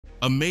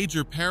A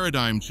major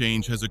paradigm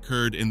change has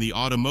occurred in the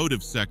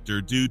automotive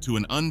sector due to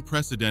an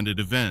unprecedented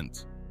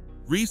event.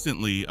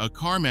 Recently, a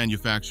car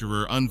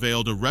manufacturer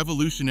unveiled a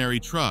revolutionary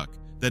truck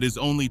that is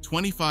only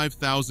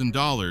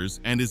 $25,000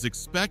 and is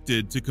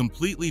expected to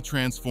completely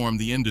transform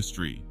the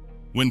industry.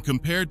 When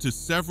compared to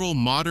several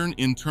modern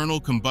internal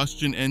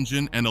combustion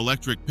engine and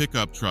electric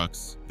pickup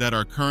trucks that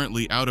are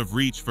currently out of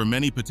reach for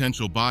many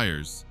potential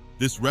buyers,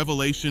 this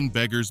revelation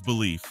beggars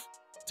belief.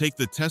 Take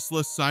the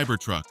Tesla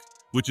Cybertruck,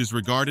 which is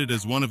regarded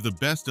as one of the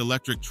best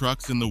electric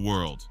trucks in the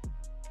world.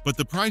 But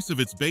the price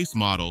of its base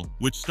model,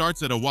 which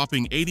starts at a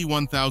whopping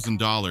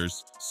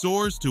 $81,000,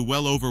 soars to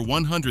well over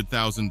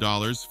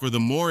 $100,000 for the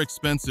more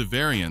expensive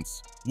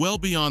variants, well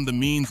beyond the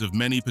means of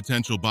many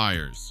potential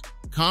buyers.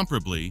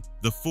 Comparably,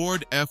 the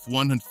Ford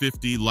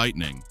F-150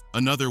 Lightning,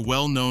 another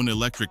well-known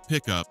electric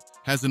pickup,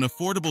 has an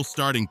affordable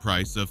starting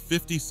price of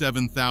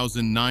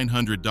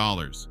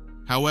 $57,900.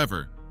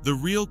 However, the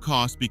real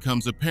cost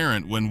becomes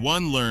apparent when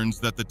one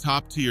learns that the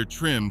top-tier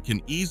trim can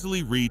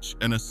easily reach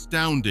an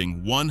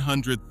astounding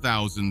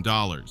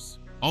 $100,000.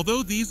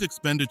 Although these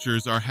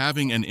expenditures are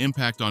having an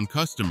impact on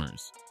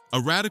customers, a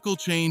radical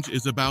change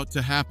is about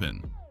to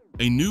happen.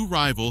 A new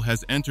rival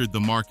has entered the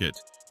market,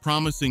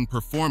 promising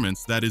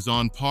performance that is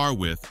on par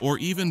with or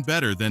even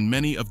better than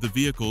many of the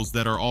vehicles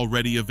that are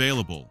already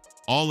available,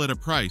 all at a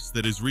price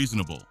that is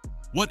reasonable.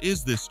 What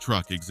is this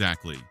truck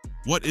exactly?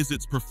 What is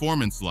its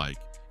performance like?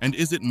 And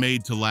is it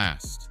made to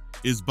last?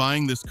 Is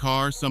buying this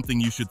car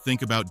something you should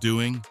think about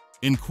doing?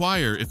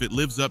 Inquire if it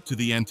lives up to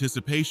the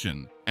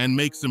anticipation and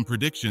make some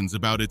predictions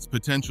about its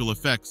potential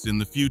effects in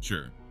the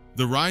future.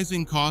 The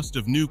rising cost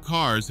of new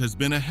cars has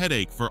been a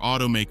headache for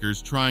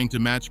automakers trying to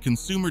match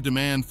consumer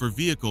demand for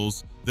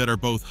vehicles that are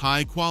both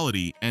high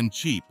quality and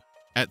cheap.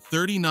 At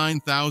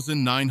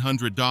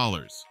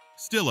 $39,900,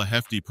 still a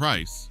hefty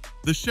price,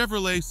 the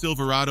Chevrolet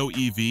Silverado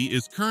EV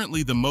is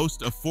currently the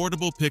most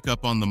affordable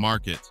pickup on the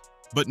market.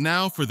 But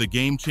now for the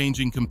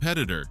game-changing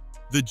competitor,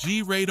 the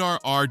G-Radar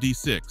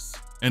RD6,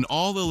 an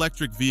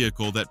all-electric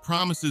vehicle that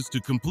promises to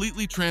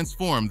completely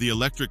transform the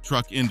electric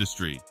truck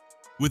industry.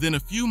 Within a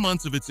few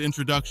months of its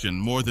introduction,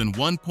 more than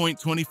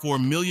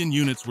 1.24 million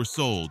units were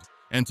sold,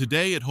 and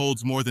today it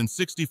holds more than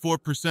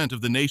 64%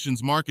 of the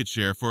nation's market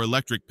share for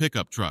electric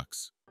pickup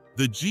trucks.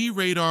 The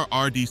G-Radar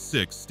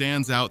RD6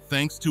 stands out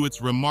thanks to its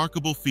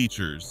remarkable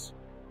features.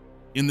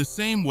 In the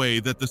same way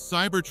that the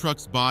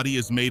Cybertruck's body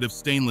is made of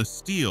stainless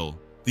steel,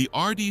 the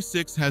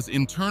RD6 has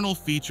internal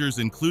features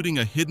including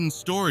a hidden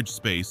storage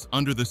space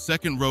under the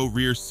second-row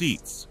rear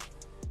seats.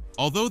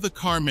 Although the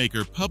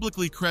carmaker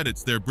publicly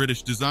credits their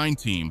British design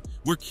team,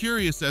 we're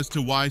curious as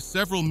to why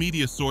several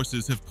media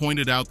sources have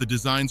pointed out the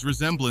design's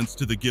resemblance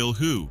to the GIL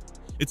Hu.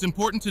 It's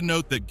important to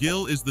note that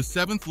GIL is the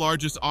 7th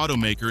largest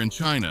automaker in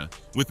China,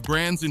 with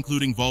brands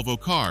including Volvo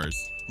Cars,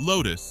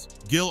 Lotus,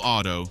 GIL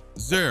Auto,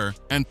 Zer,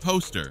 and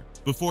Poster,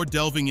 before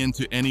delving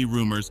into any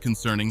rumors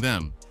concerning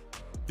them.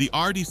 The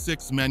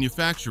RD6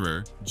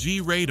 manufacturer,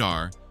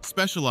 G-Radar,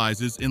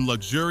 specializes in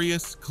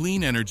luxurious,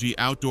 clean-energy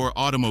outdoor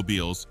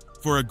automobiles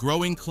for a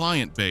growing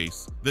client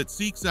base that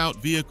seeks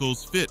out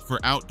vehicles fit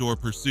for outdoor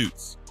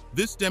pursuits.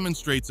 This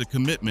demonstrates a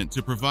commitment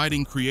to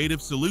providing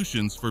creative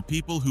solutions for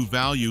people who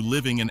value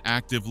living an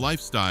active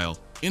lifestyle,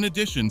 in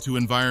addition to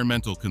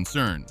environmental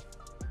concern.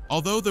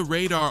 Although the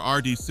Radar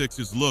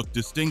RD6's look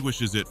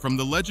distinguishes it from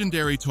the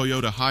legendary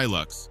Toyota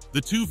Hilux,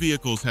 the two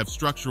vehicles have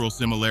structural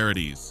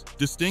similarities.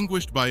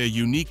 Distinguished by a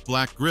unique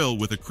black grille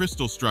with a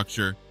crystal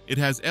structure, it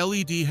has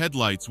LED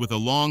headlights with a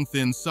long,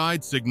 thin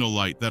side signal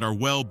light that are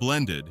well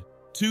blended.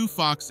 Two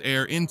Fox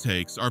air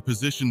intakes are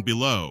positioned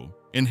below,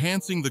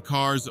 enhancing the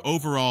car's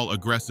overall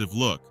aggressive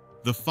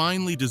look. The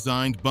finely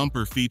designed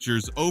bumper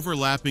features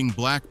overlapping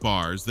black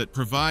bars that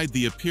provide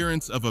the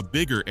appearance of a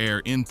bigger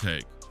air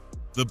intake.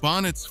 The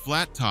bonnet's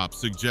flat top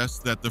suggests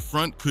that the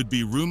front could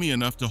be roomy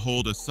enough to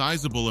hold a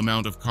sizable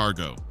amount of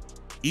cargo.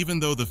 Even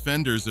though the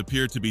fenders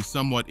appear to be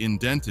somewhat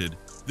indented,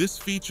 this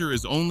feature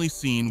is only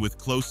seen with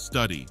close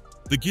study.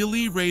 The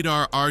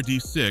G-Radar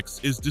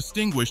RD6 is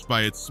distinguished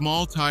by its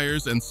small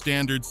tires and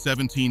standard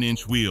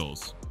 17-inch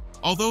wheels.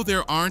 Although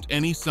there aren't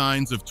any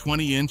signs of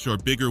 20-inch or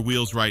bigger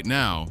wheels right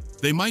now,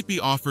 they might be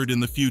offered in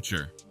the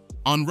future.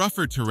 On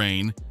rougher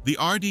terrain, the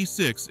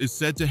RD6 is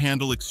said to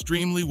handle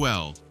extremely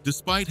well,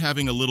 despite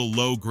having a little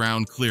low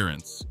ground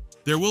clearance.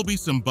 There will be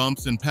some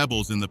bumps and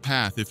pebbles in the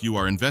path if you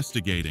are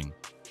investigating.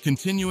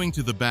 Continuing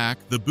to the back,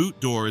 the boot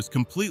door is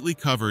completely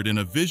covered in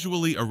a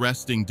visually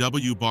arresting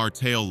W-bar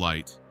tail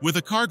light, with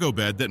a cargo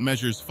bed that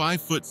measures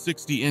 5 foot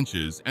 60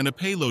 inches and a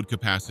payload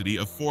capacity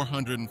of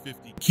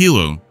 450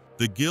 kilos.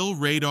 The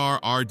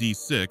G-Radar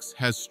RD6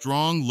 has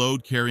strong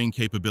load-carrying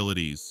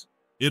capabilities.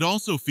 It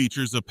also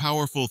features a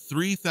powerful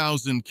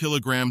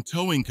 3,000-kilogram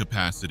towing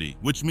capacity,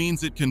 which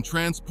means it can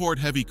transport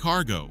heavy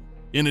cargo.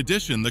 In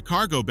addition, the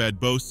cargo bed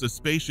boasts a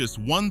spacious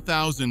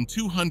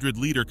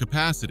 1,200-liter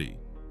capacity,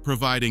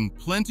 providing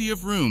plenty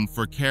of room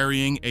for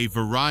carrying a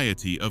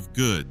variety of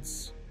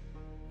goods.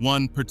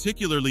 One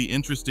particularly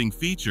interesting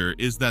feature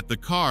is that the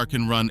car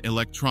can run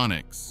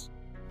electronics.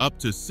 Up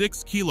to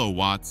 6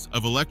 kilowatts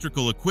of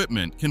electrical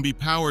equipment can be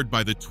powered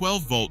by the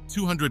 12-volt,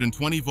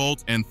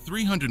 220-volt, and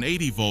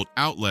 380-volt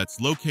outlets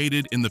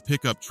located in the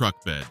pickup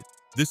truck bed.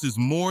 This is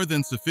more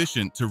than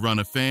sufficient to run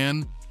a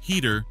fan,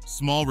 heater,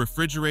 small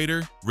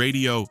refrigerator,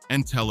 radio,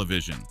 and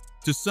television.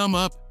 To sum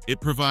up,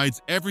 it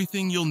provides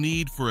everything you'll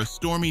need for a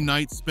stormy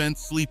night spent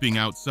sleeping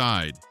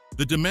outside.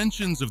 The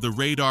dimensions of the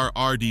Radar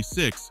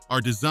RD6 are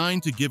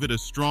designed to give it a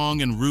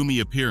strong and roomy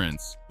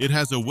appearance. It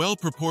has a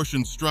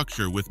well-proportioned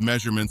structure with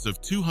measurements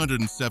of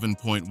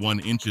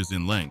 207.1 inches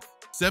in length,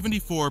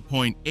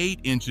 74.8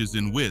 inches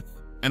in width,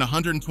 and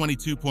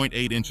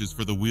 122.8 inches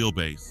for the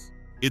wheelbase.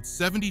 Its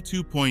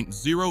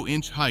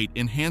 72.0-inch height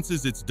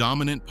enhances its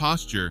dominant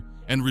posture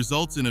and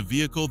results in a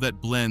vehicle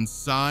that blends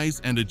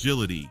size and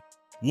agility.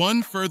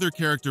 One further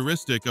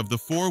characteristic of the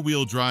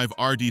four-wheel drive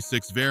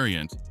RD6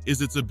 variant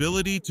is its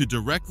ability to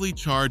directly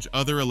charge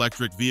other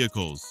electric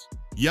vehicles.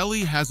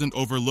 Yeli hasn't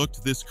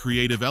overlooked this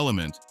creative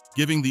element,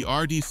 giving the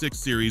RD6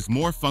 series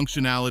more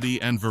functionality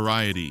and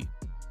variety.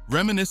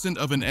 Reminiscent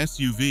of an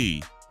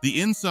SUV,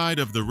 the inside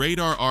of the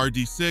Radar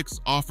RD6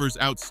 offers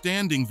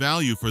outstanding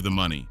value for the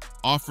money,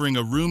 offering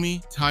a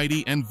roomy,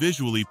 tidy, and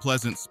visually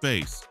pleasant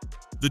space.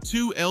 The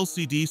two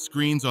LCD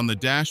screens on the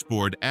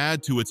dashboard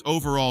add to its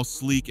overall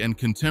sleek and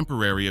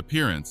contemporary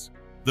appearance.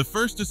 The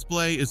first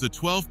display is a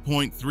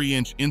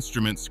 12.3-inch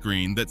instrument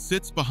screen that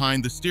sits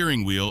behind the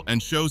steering wheel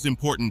and shows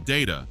important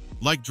data,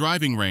 like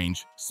driving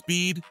range,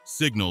 speed,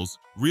 signals,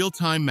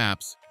 real-time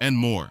maps, and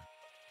more.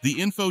 The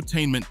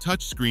infotainment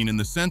touchscreen in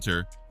the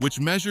center,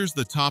 which measures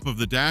the top of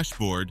the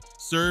dashboard,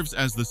 serves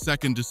as the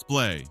second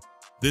display.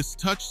 This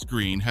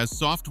touchscreen has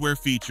software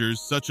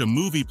features such as a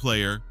movie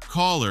player,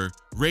 caller,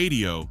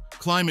 radio,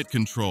 climate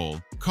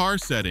control, car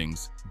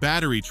settings,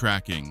 battery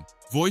tracking,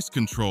 voice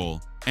control,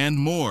 and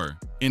more,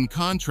 in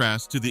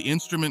contrast to the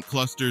instrument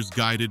cluster's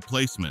guided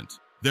placement.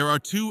 There are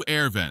two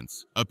air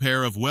vents, a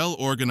pair of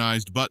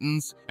well-organized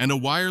buttons, and a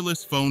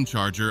wireless phone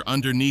charger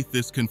underneath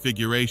this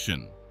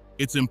configuration.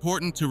 It's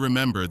important to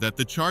remember that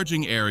the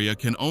charging area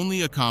can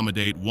only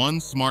accommodate one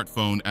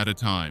smartphone at a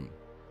time.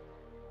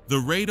 The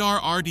Radar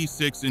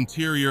RD6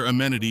 interior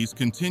amenities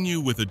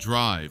continue with a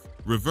drive,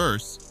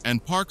 reverse,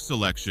 and park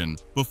selection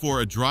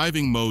before a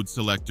driving mode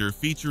selector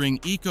featuring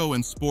eco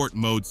and sport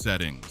mode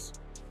settings.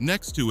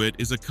 Next to it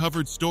is a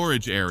covered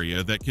storage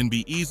area that can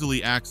be easily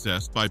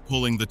accessed by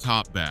pulling the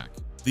top back.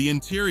 The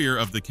interior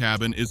of the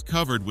cabin is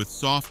covered with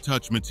soft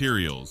touch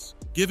materials,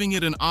 giving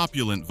it an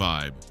opulent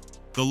vibe.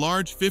 The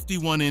large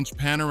 51-inch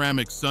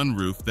panoramic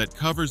sunroof that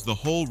covers the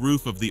whole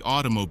roof of the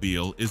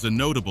automobile is a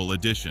notable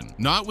addition.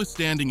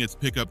 Notwithstanding its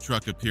pickup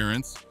truck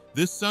appearance,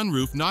 this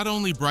sunroof not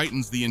only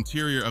brightens the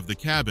interior of the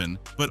cabin,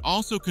 but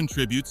also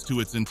contributes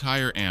to its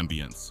entire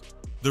ambience.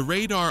 The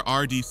Radar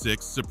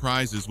RD6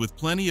 surprises with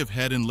plenty of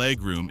head and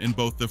legroom in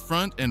both the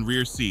front and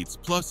rear seats,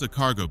 plus a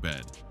cargo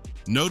bed.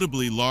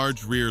 Notably,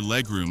 large rear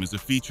legroom is a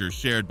feature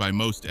shared by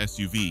most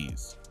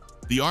SUVs.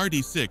 The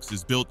RD6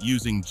 is built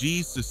using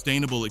G's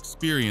Sustainable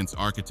Experience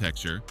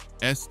Architecture,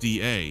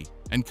 SDA,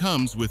 and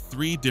comes with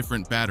 3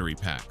 different battery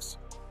packs.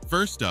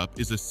 First up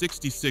is a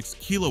 66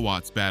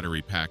 kilowatts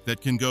battery pack that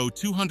can go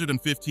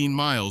 215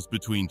 miles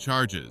between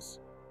charges.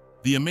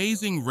 The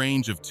amazing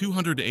range of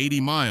 280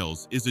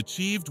 miles is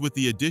achieved with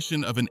the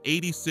addition of an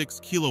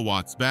 86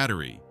 kilowatts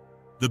battery.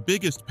 The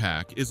biggest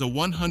pack is a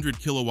 100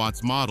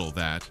 kilowatts model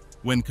that,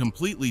 when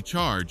completely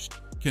charged,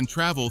 can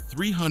travel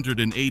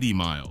 380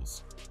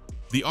 miles.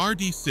 The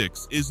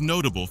RD6 is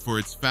notable for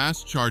its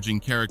fast charging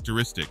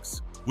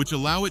characteristics, which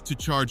allow it to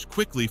charge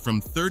quickly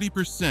from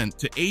 30%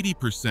 to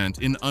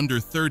 80% in under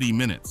 30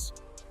 minutes.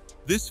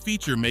 This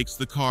feature makes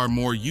the car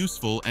more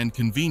useful and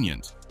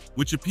convenient,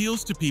 which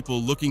appeals to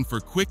people looking for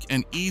quick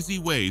and easy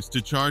ways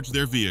to charge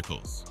their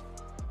vehicles.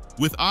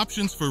 With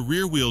options for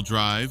rear-wheel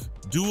drive,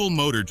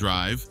 dual-motor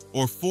drive,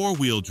 or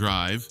four-wheel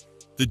drive,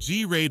 the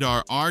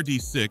G-Radar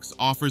RD6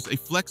 offers a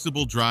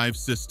flexible drive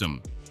system.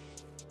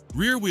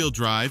 Rear-wheel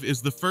drive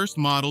is the first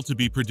model to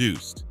be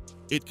produced.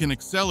 It can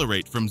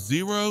accelerate from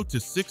 0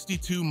 to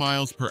 62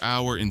 miles per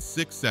hour in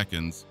 6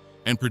 seconds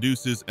and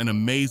produces an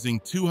amazing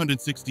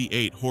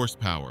 268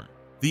 horsepower.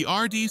 The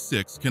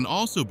RD6 can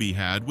also be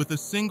had with a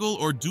single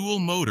or dual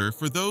motor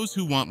for those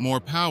who want more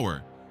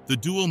power. The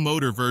dual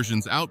motor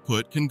version's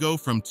output can go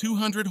from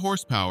 200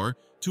 horsepower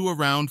to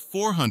around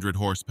 400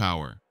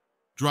 horsepower.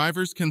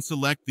 Drivers can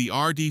select the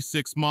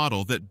RD6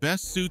 model that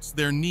best suits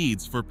their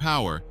needs for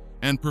power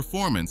and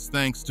performance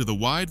thanks to the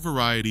wide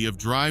variety of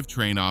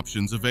drivetrain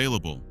options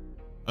available.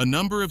 A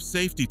number of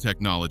safety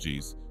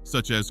technologies,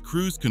 such as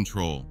cruise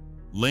control,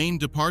 lane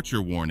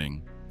departure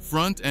warning,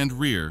 front and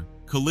rear,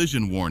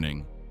 collision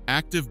warning,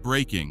 active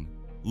braking,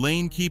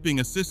 lane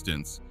keeping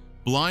assistance,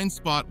 blind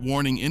spot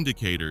warning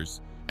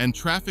indicators, and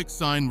traffic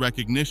sign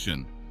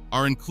recognition,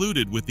 are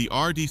included with the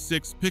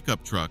RD6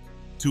 pickup truck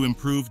to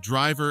improve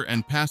driver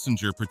and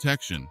passenger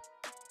protection.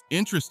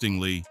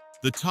 Interestingly,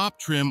 the top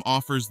trim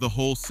offers the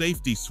whole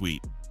safety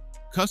suite.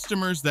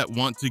 Customers that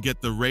want to get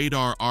the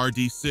Radar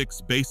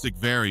RD6 basic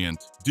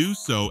variant do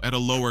so at a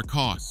lower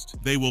cost.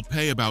 They will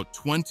pay about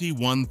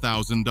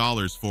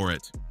 $21,000 for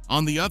it.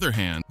 On the other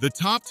hand, the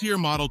top-tier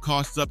model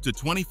costs up to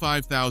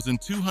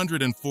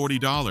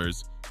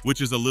 $25,240,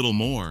 which is a little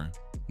more.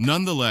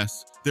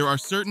 Nonetheless, there are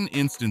certain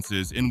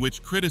instances in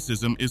which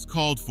criticism is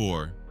called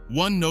for.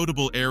 One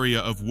notable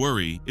area of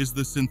worry is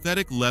the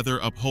synthetic leather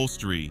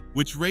upholstery,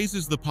 which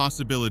raises the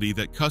possibility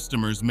that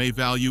customers may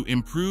value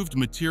improved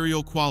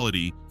material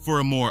quality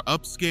for a more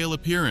upscale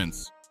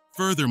appearance.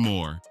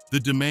 Furthermore, the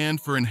demand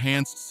for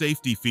enhanced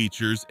safety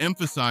features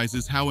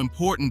emphasizes how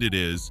important it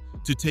is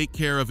to take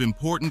care of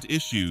important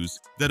issues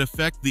that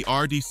affect the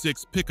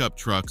RD6 pickup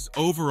truck's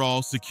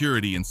overall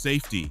security and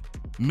safety.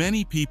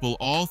 Many people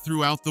all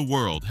throughout the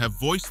world have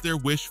voiced their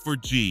wish for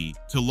G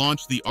to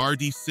launch the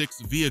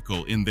RD6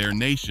 vehicle in their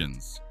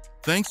nations.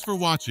 Thanks for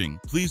watching.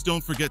 Please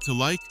don't forget to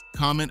like,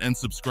 comment, and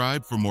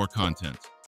subscribe for more content.